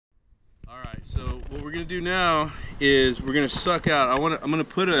So what we're gonna do now is we're gonna suck out. I'm gonna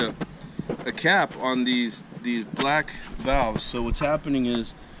put a cap on these black valves. So what's happening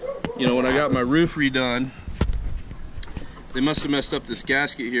is, you know, when I got my roof redone, they must have messed up this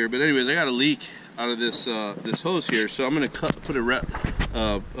gasket here. But anyways, I got a leak out of this this hose here, so I'm gonna put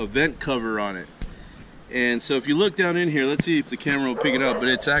a vent cover on it. And so if you look down in here, let's see if the camera will pick it up. But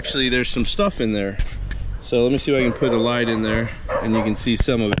it's actually, there's some stuff in there. So let me see if I can put a light in there, and you can see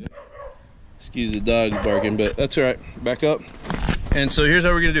some of it. Excuse the dog barking, but that's all right. Back up. And so here's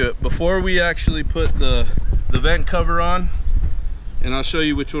how we're gonna do it. Before we actually put the vent cover on, and I'll show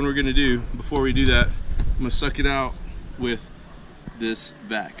you which one we're gonna do. Before we do that, I'm gonna suck it out with this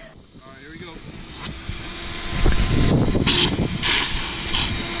vac. All right, here we go.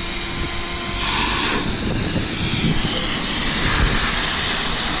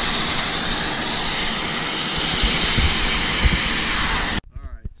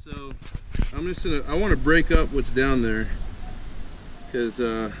 I want to break up what's down there, because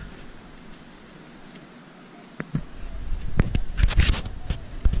when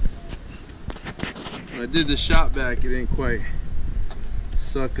I did the shop vac, it didn't quite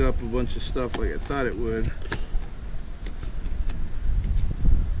suck up a bunch of stuff like I thought it would.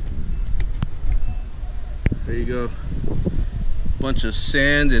 There you go. Bunch of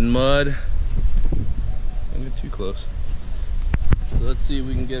sand and mud. Don't get too close. So let's see if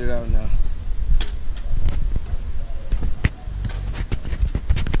we can get it out now.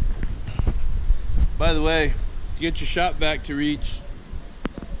 By the way, to get your shop vac to reach,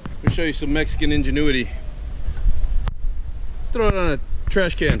 let me show you some Mexican ingenuity. Throw it on a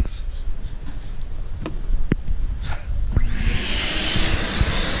trash can.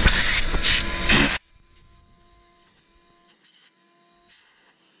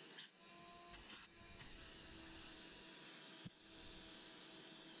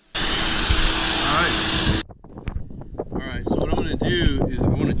 Do is I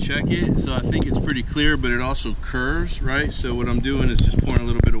want to check it, so I think it's pretty clear, but it also curves, right? So what I'm doing is just pouring a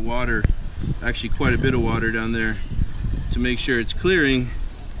little bit of water, actually quite a bit of water down there, to make sure it's clearing,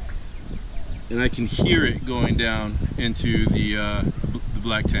 and I can hear it going down into the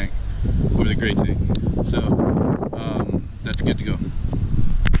black tank or the gray tank. So that's good to go.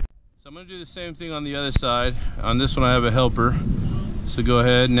 So I'm going to do the same thing on the other side. On this one I have a helper, so go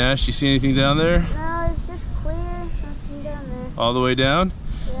ahead. Nash, you see anything down there? No, it's just clear. Nothing down there. All the way down?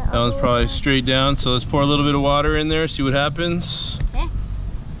 Yeah, that one's probably straight down, so let's pour a little bit of water in there, see what happens. Okay.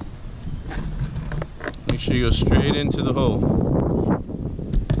 Make sure you go straight into the hole.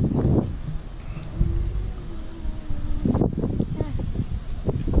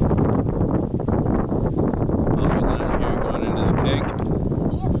 All the way down here, going into the tank.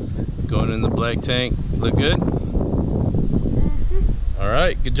 Yep. Going in the black tank. Look good? All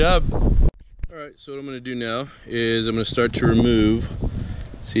right, good job. All right, so what I'm going to do now is I'm going to start to remove.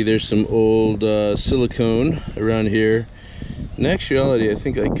 See, there's some old silicone around here. In actuality, I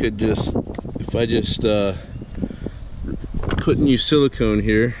think I could just, if I just put new silicone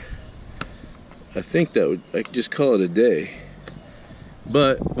here, I think that would, I could just call it a day.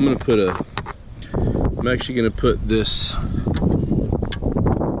 But I'm going to put I'm actually going to put this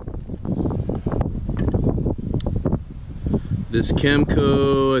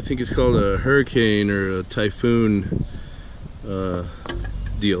Camco, I think it's called a hurricane or a typhoon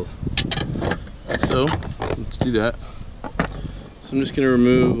deal. So let's do that. So I'm just going to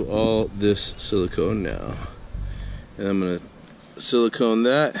remove all this silicone now, and I'm going to silicone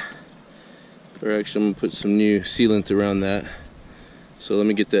that, or actually I'm going to put some new sealant around that. So let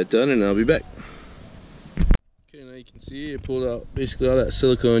me get that done and I'll be back. Okay, now you can see I pulled out basically all that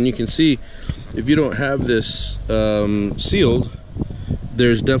silicone. You can see if you don't have this sealed,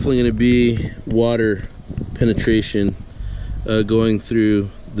 there's definitely going to be water penetration going through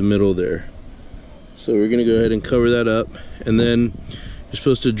the middle there. So we're going to go ahead and cover that up, and then you're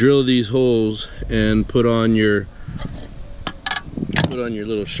supposed to drill these holes and put on your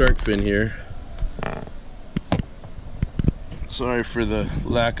little shark fin here. Sorry for the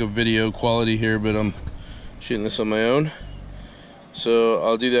lack of video quality here, but I'm shooting this on my own, so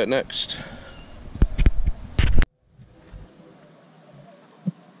I'll do that next.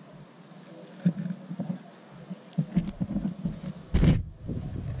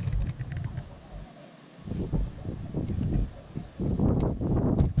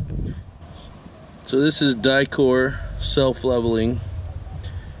 So this is Dicor self-leveling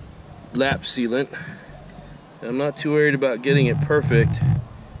lap sealant. I'm not too worried about getting it perfect.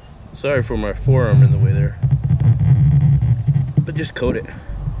 Sorry for my forearm in the way there. But just coat it.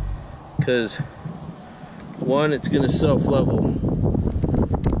 Because one, it's going to self-level.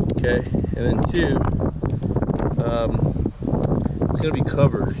 Okay, and then two, it's gonna be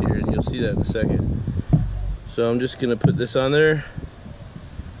covered here, and you'll see that in a second. So I'm just gonna put this on there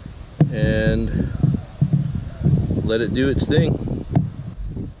and let it do its thing.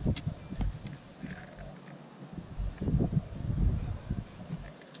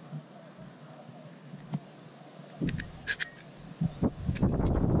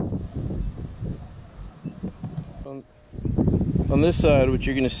 On this side, what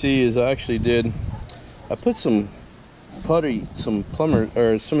you're gonna see is I put some putty, some plumber,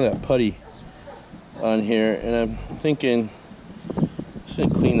 or some of that putty on here, and I'm thinking I'm just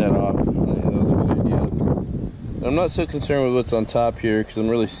gonna clean that off. I think that was a good idea. And I'm not so concerned with what's on top here because I'm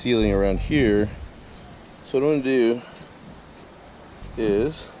really sealing around here. So what I'm gonna do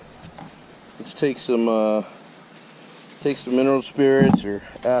is let's take some mineral spirits or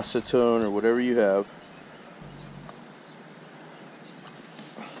acetone or whatever you have.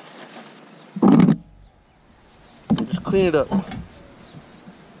 And just clean it up.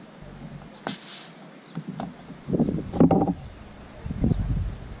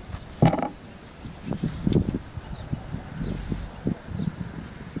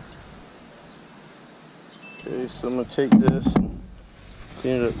 Okay, so I'm going to take this and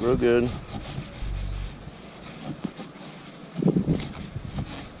clean it up real good.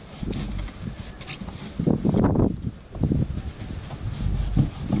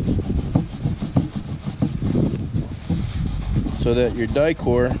 So that your die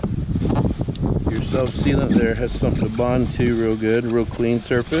core, your self-sealant there, has something to bond to real good, real clean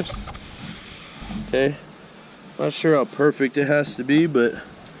surface. Okay, not sure how perfect it has to be, but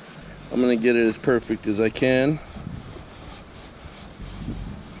I'm gonna get it as perfect as I can.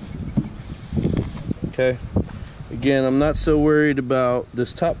 Okay, again, I'm not so worried about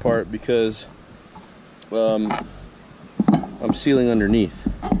this top part because I'm sealing underneath.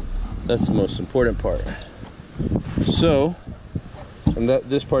 That's the most important part. So, and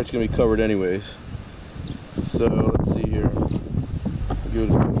this part's gonna be covered anyways. So let's see here. Give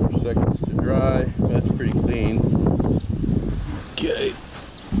it a few more seconds to dry. That's pretty clean. Okay.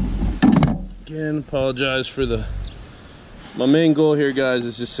 Again, apologize for my main goal here, guys,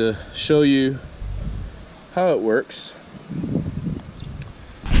 is just to show you how it works.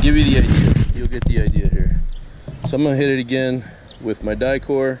 Give you the idea. You'll get the idea here. So I'm gonna hit it again with my die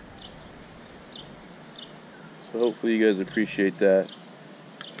core. So hopefully you guys appreciate that.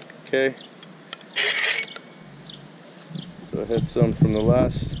 Okay. So I had some from the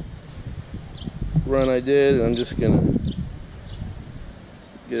last run I did, and I'm just gonna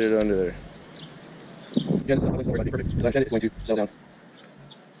get it under there. Again, this is not perfect because I'm going to settle down.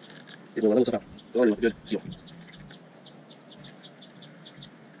 It will level itself out. It's already a good seal.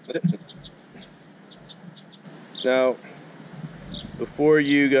 That's it. Now, before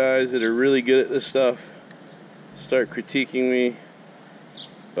you guys that are really good at this stuff start critiquing me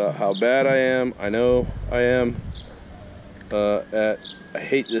about how bad I am, I know I am. I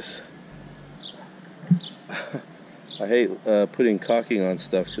hate this. I hate putting caulking on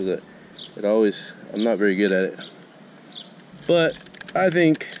stuff because I'm not very good at it. But I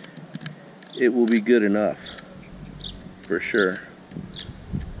think it will be good enough for sure.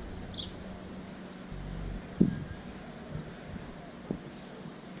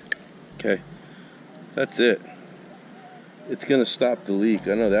 Okay, that's it. It's gonna stop the leak,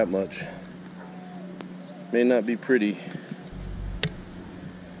 I know that much. May not be pretty,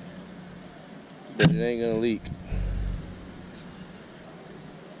 but it ain't gonna leak.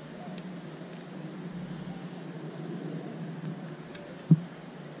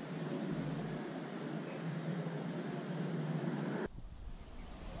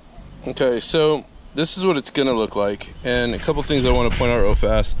 Okay, so this is what it's gonna look like, and a couple things I want to point out real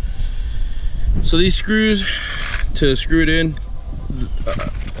fast. So these screws to screw it in,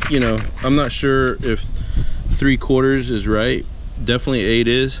 you know, I'm not sure if 3/4 is right. Definitely 8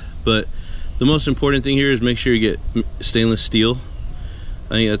 is, but the most important thing here is make sure you get stainless steel.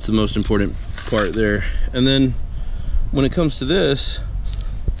 I think that's the most important part there. And then when it comes to this,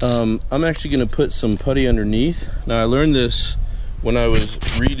 I'm actually going to put some putty underneath. Now I learned this when I was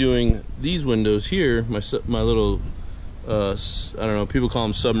redoing these windows here, my little I don't know, people call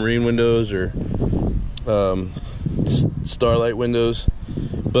them submarine windows or starlight windows,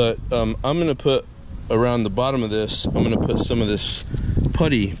 but I'm gonna put around the bottom of this, I'm gonna put some of this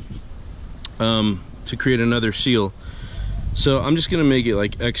putty to create another seal. So I'm just gonna make it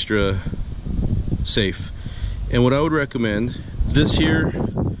like extra safe. And what I would recommend, this here,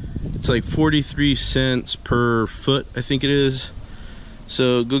 it's like 43 cents per foot, I think it is.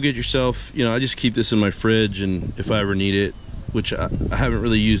 So go get yourself, you know, I just keep this in my fridge, and if I ever need it, which I haven't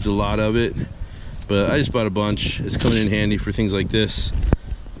really used a lot of it, but I just bought a bunch. It's coming in handy for things like this.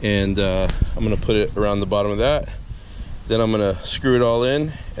 And I'm gonna put it around the bottom of that. Then I'm gonna screw it all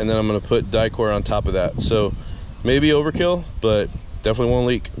in, and then I'm gonna put Dicor on top of that. So maybe overkill, but definitely won't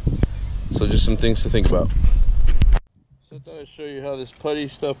leak. So just some things to think about. So I thought I'd show you how this putty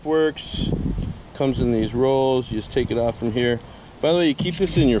stuff works. Comes in these rolls. You just take it off from here. By the way, you keep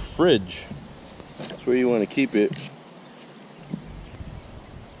this in your fridge. That's where you want to keep it.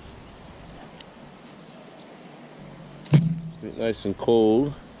 Keep it nice and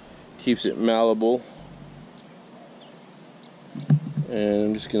cold. Keeps it malleable. And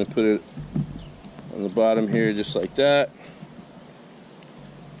I'm just going to put it on the bottom here just like that.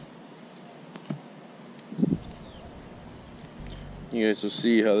 You guys will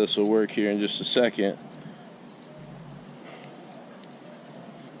see how this will work here in just a second.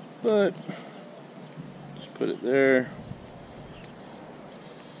 But just put it there.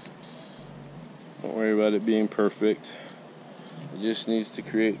 Don't worry about it being perfect. It just needs to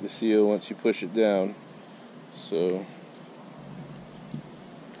create the seal once you push it down. So,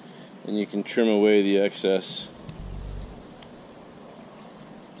 and you can trim away the excess.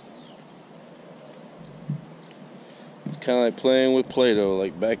 It's kind of like playing with Play-Doh,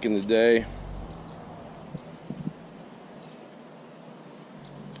 like back in the day.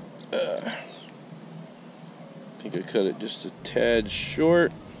 I think I cut it just a tad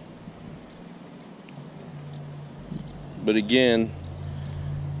short. But again,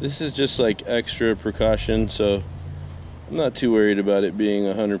 this is just like extra precaution, so I'm not too worried about it being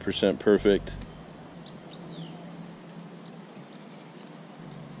 100% perfect.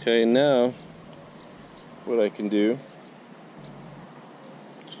 Okay, now what I can do,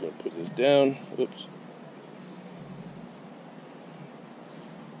 just gonna put this down. Whoops.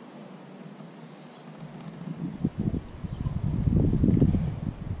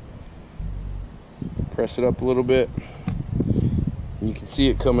 Press it up a little bit. You can see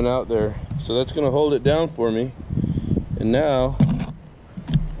it coming out there. So that's going to hold it down for me. And now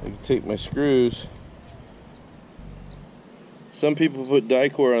I can take my screws. Some people put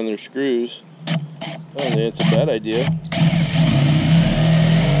Dicor on their screws. I don't think it's a bad idea.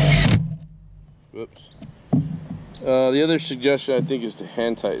 Whoops. The other suggestion I think is to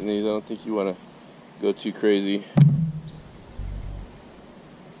hand tighten these. I don't think you want to go too crazy.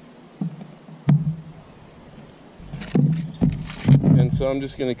 And so I'm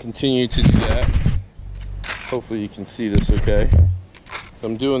just going to continue to do that. Hopefully you can see this okay.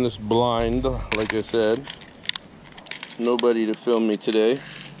 I'm doing this blind, like I said. Nobody to film me today.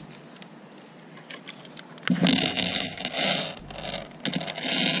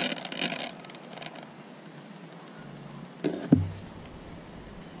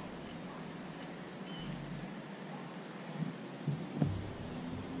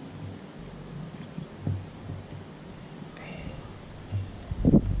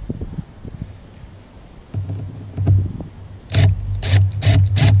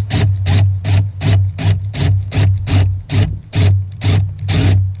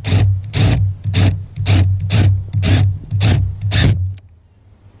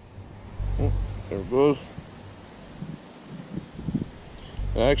 There it goes.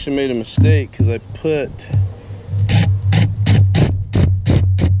 I actually made a mistake because I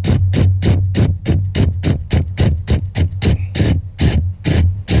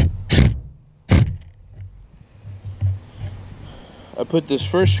put this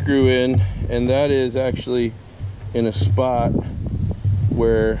first screw in, and that is actually in a spot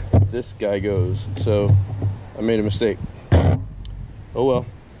where this guy goes. So I made a mistake. Oh well,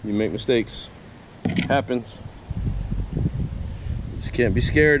 you make mistakes. Happens. Just can't be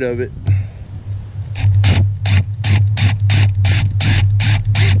scared of it.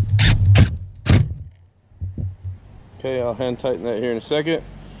 Okay, I'll hand tighten that here in a second.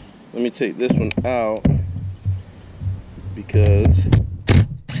 Let me take this one out because it's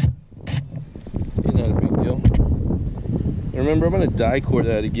not a big deal. And remember, I'm going to Dicor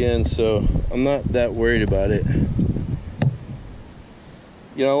that again, so I'm not that worried about it.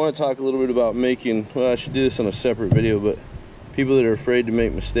 You know, I want to talk a little bit about making, well, I should do this on a separate video, but people that are afraid to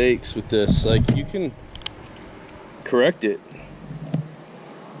make mistakes with this, like, you can correct it.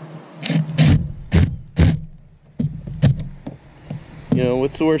 You know,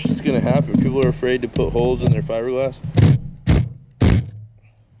 what's the worst that's going to happen? People are afraid to put holes in their fiberglass.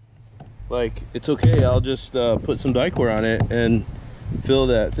 Like, it's okay, I'll just put some Dicor on it and fill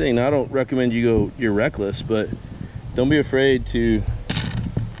that thing. Now, I don't recommend you're reckless, but don't be afraid to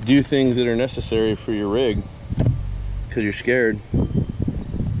do things that are necessary for your rig because you're scared. All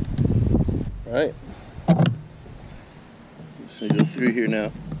right, through here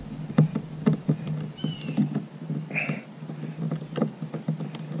now.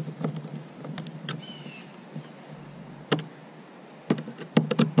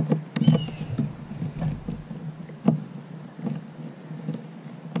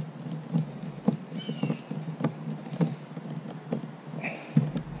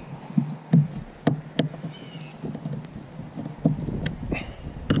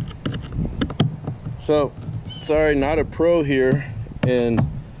 So, sorry, not a pro here, and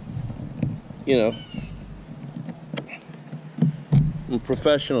you know, I'm a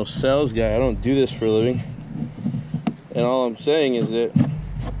professional sales guy. I don't do this for a living, and all I'm saying is that,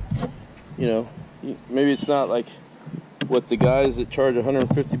 you know, maybe it's not like what the guys that charge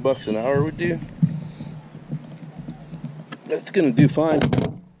 150 bucks an hour would do. That's gonna do fine.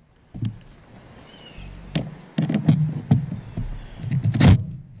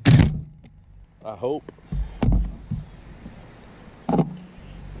 I hope.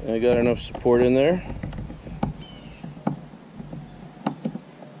 I got enough support in there.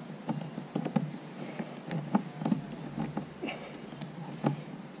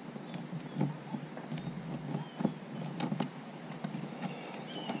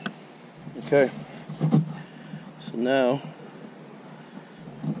 Okay. So now,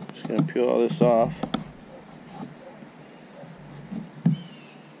 I'm just gonna peel all this off.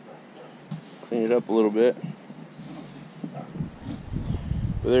 Clean it up a little bit.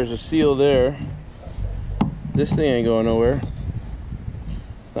 But there's a seal there. This thing ain't going nowhere.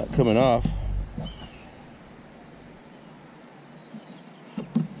 It's not coming off.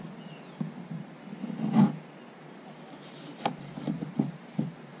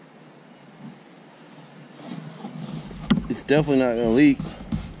 It's definitely not going to leak.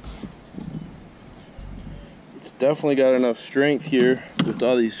 It's definitely got enough strength here with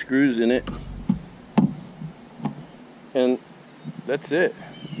all these screws in it. And that's it.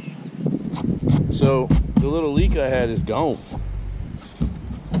 So the little leak I had is gone.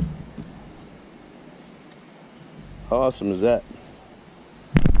 How awesome is that?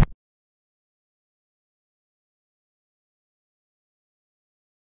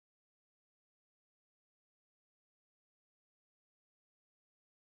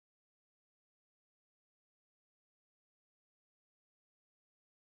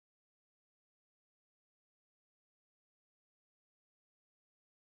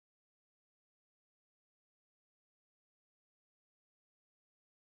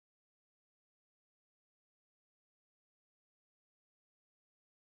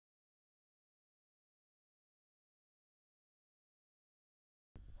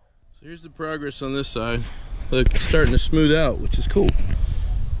 So here's the progress on this side. Look, it's starting to smooth out, which is cool.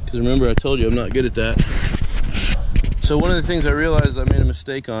 Because remember, I told you I'm not good at that. So one of the things I realized I made a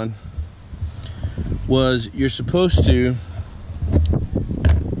mistake on was you're supposed to,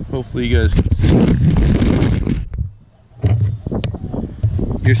 hopefully you guys can see,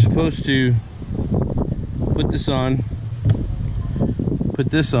 you're supposed to put this on,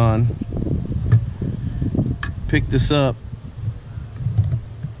 pick this up,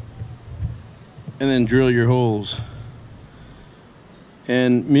 and then drill your holes.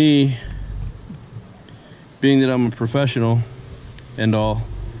 And me, being that I'm a professional and all,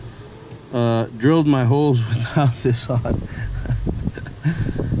 drilled my holes without this on.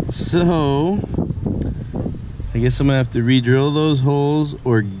 So I guess I'm gonna have to re-drill those holes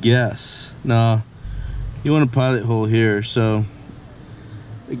or guess. Nah, you want a pilot hole here. So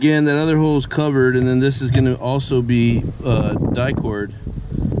again, that other hole is covered, and then this is gonna also be dicord.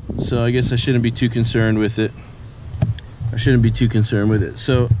 So I guess I shouldn't be too concerned with it.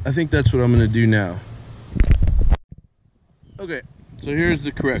 So I think that's what I'm gonna do now. Okay, so here's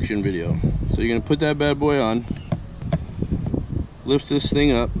the correction video. So you're gonna put that bad boy on, lift this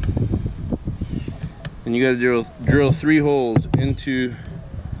thing up, and you gotta drill 3 holes into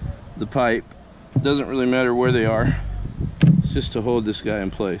the pipe. It doesn't really matter where they are. It's just to hold this guy in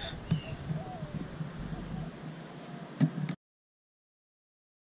place.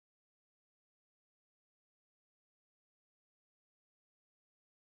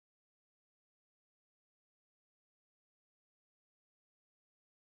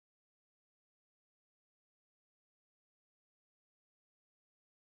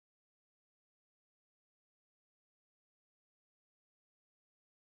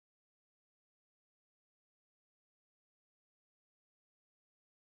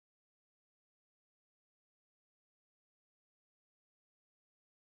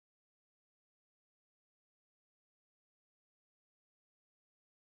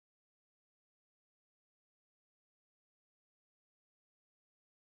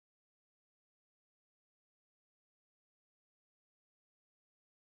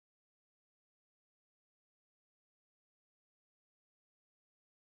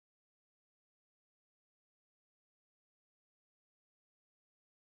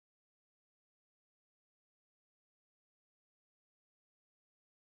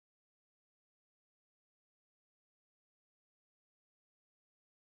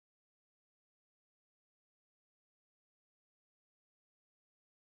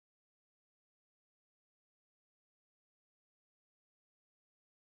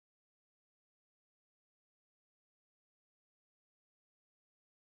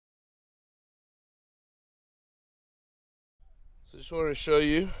 So just wanted to show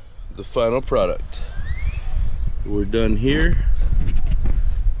you the final product. We're done here,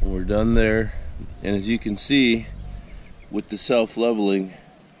 we're done there, and as you can see, with the self-leveling,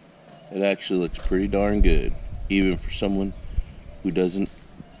 it actually looks pretty darn good, even for someone who doesn't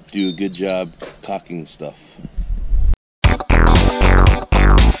do a good job caulking stuff.